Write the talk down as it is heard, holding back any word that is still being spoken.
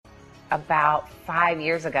About 5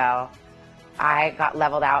 years ago, I got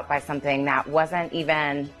leveled out by something that wasn't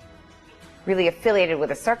even really affiliated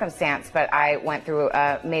with a circumstance, but I went through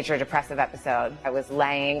a major depressive episode. I was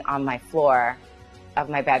laying on my floor of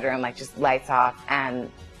my bedroom, like just lights off,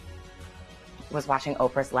 and was watching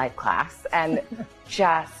Oprah's live class and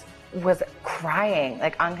just was crying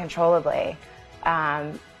like uncontrollably.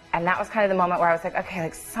 And that was kind of the moment where I was like, okay,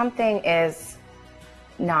 like something is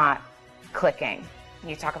not clicking.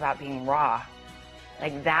 You talk about being raw.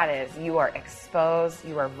 Like that is, you are exposed,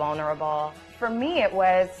 you are vulnerable. For me, it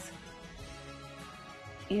was,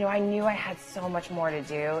 I knew I had so much more to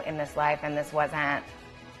do in this life, and this wasn't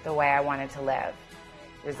the way I wanted to live.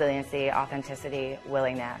 Resiliency, authenticity,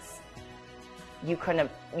 willingness. You couldn't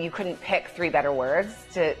pick three better words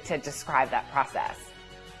to describe that process.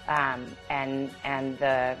 And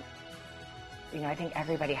I think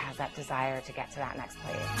everybody has that desire to get to that next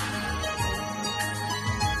place.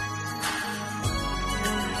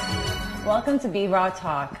 Welcome to Be Raw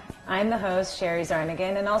Talk. I'm the host, Sherry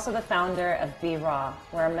Zarnigan, and also the founder of Be Raw,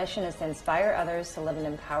 where our mission is to inspire others to live an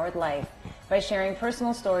empowered life by sharing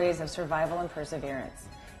personal stories of survival and perseverance.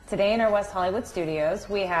 Today in our West Hollywood studios,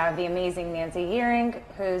 we have the amazing Nancy Yearing,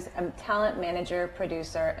 who's a talent manager,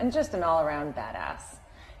 producer, and just an all-around badass.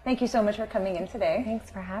 Thank you so much for coming in today. Thanks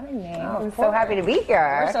for having me. I'm so happy to be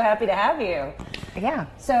here. We're so happy to have you. Yeah.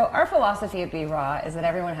 So our philosophy at Be Raw is that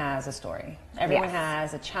everyone has a story. Everyone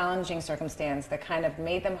has a challenging circumstance that kind of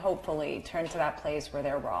made them hopefully turn to that place where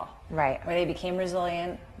they're raw. Right. Where they became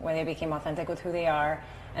resilient, where they became authentic with who they are,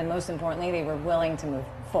 and most importantly, they were willing to move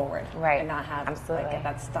forward. Right. And not have get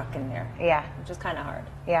that stuck in there. Yeah. Which is kind of hard.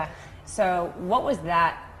 Yeah. So what was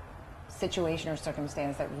that situation or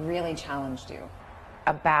circumstance that really challenged you?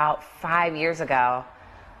 About 5 years ago,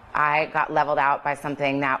 I got leveled out by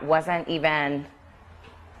something that wasn't even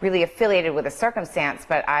really affiliated with a circumstance,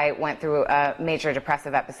 but I went through a major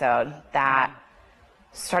depressive episode that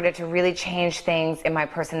started to really change things in my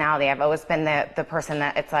personality. I've always been the person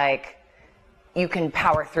that it's like, you can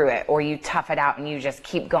power through it, or you tough it out and you just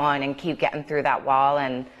keep going and keep getting through that wall.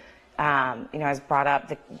 And I was brought up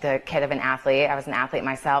the kid of an athlete. I was an athlete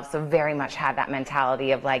myself, so very much had that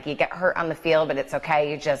mentality of like, you get hurt on the field, but it's okay.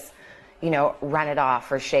 You just, run it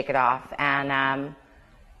off or shake it off. And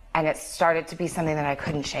it started to be something that I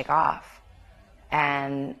couldn't shake off.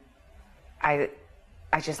 And I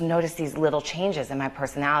just noticed these little changes in my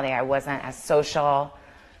personality. I wasn't as social,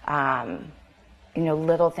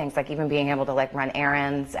 little things like even being able to like run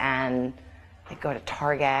errands and go to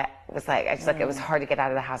Target. It was like, it was hard to get out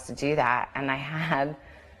of the house to do that. And I had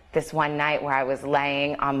this one night where I was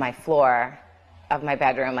laying on my floor of my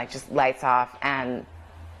bedroom, like just lights off, and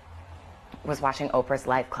was watching Oprah's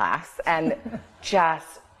live class and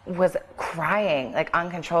just was crying like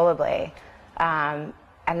uncontrollably. And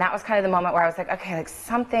that was kind of the moment where I was like, okay, like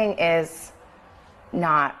something is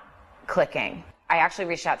not clicking. I actually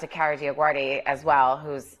reached out to Kara DioGuardi as well,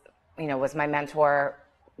 who's, was my mentor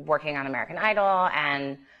working on American Idol,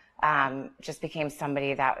 and just became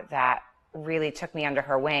somebody that really took me under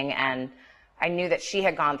her wing. And I knew that she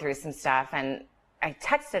had gone through some stuff, and I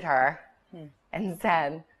texted her and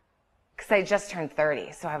said, because I just turned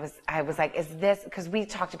 30, so I was like, is this, because we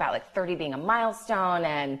talked about like 30 being a milestone,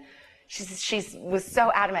 and she was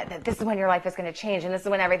so adamant that this is when your life is going to change, and this is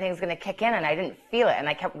when everything's going to kick in, and I didn't feel it, and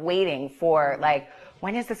I kept waiting for like,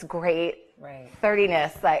 when is this great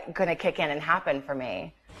 30ness like going to kick in and happen for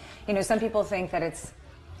me? Some people think that it's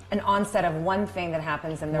an onset of one thing that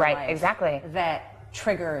happens in their life. Right, exactly. That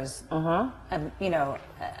triggers, a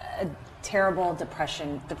terrible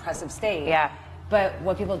depressive state. Yeah. But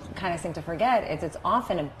what people kind of seem to forget is it's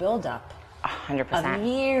often a buildup 100%. of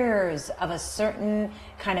years of a certain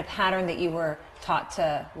kind of pattern that you were taught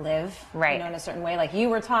to live, right, in a certain way. Like you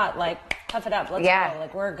were taught, like, tough it up, let's go,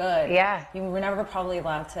 like we're good. Yeah. You were never probably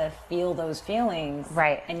allowed to feel those feelings.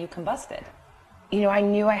 Right. And you combusted. I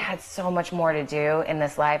knew I had so much more to do in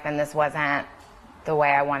this life, and this wasn't the way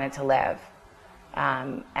I wanted to live.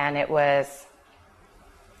 And it was,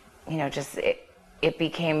 it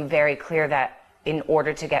became very clear that in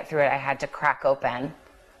order to get through it, I had to crack open.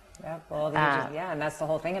 Yeah, well, and that's the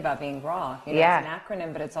whole thing about being raw. It's an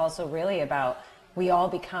acronym, but it's also really about we all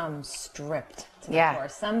become stripped to the core.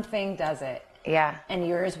 Something does it. Yeah. And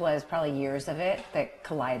yours was probably years of it that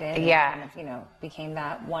collided. Yeah. And kind of, became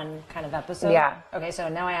that one kind of episode. Yeah. Okay, so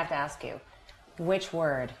now I have to ask you, which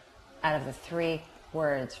word out of the 3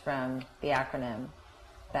 words from the acronym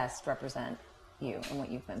best represent you and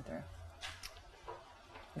what you've been through?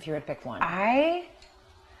 If you were to pick one.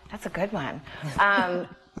 That's a good one.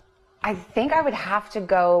 I think I would have to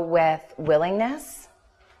go with willingness,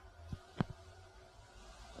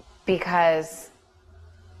 because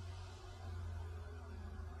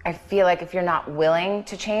I feel like if you're not willing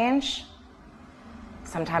to change,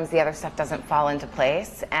 sometimes the other stuff doesn't fall into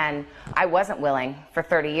place. And I wasn't willing for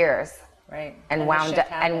 30 years. Right. And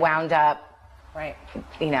wound up, right.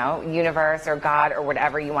 you know, universe or God or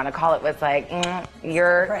whatever you want to call it was like,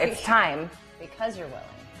 it's time. Because you're willing.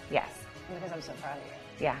 Yes. And because I'm so proud of you.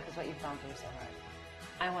 Yeah. Because what you've gone through so hard.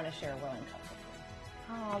 I want to share a willing cup with you.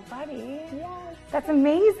 Oh, buddy. Yes. That's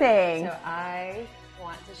amazing. So I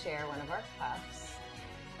want to share one of our cups.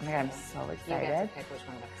 Oh my God, I'm so You excited. get to pick which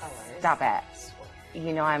one of the colors. Stop it.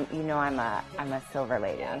 Swear. I'm a silver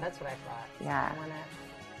lady. Yeah, that's what I thought. Yeah. I want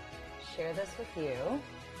to share this with you.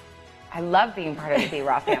 I love being part of the B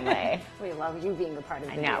Raw family. We love you being a part of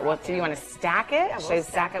the I know. B-Raw Well, do you want to stack it? Yeah, Should we'll I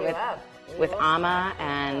stack it you up. with We'll Amma stack you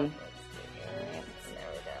and up. There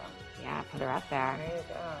we go. yeah, put her up there. There you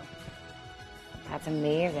go. That's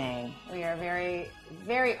amazing. We are very,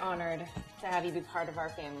 very honored to have you be part of our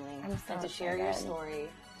family I'm so and to share your excited. story.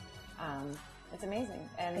 It's amazing.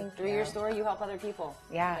 And Thank through you. your story, you help other people.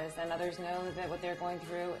 Yeah. Because then others know that what they're going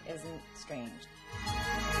through isn't strange.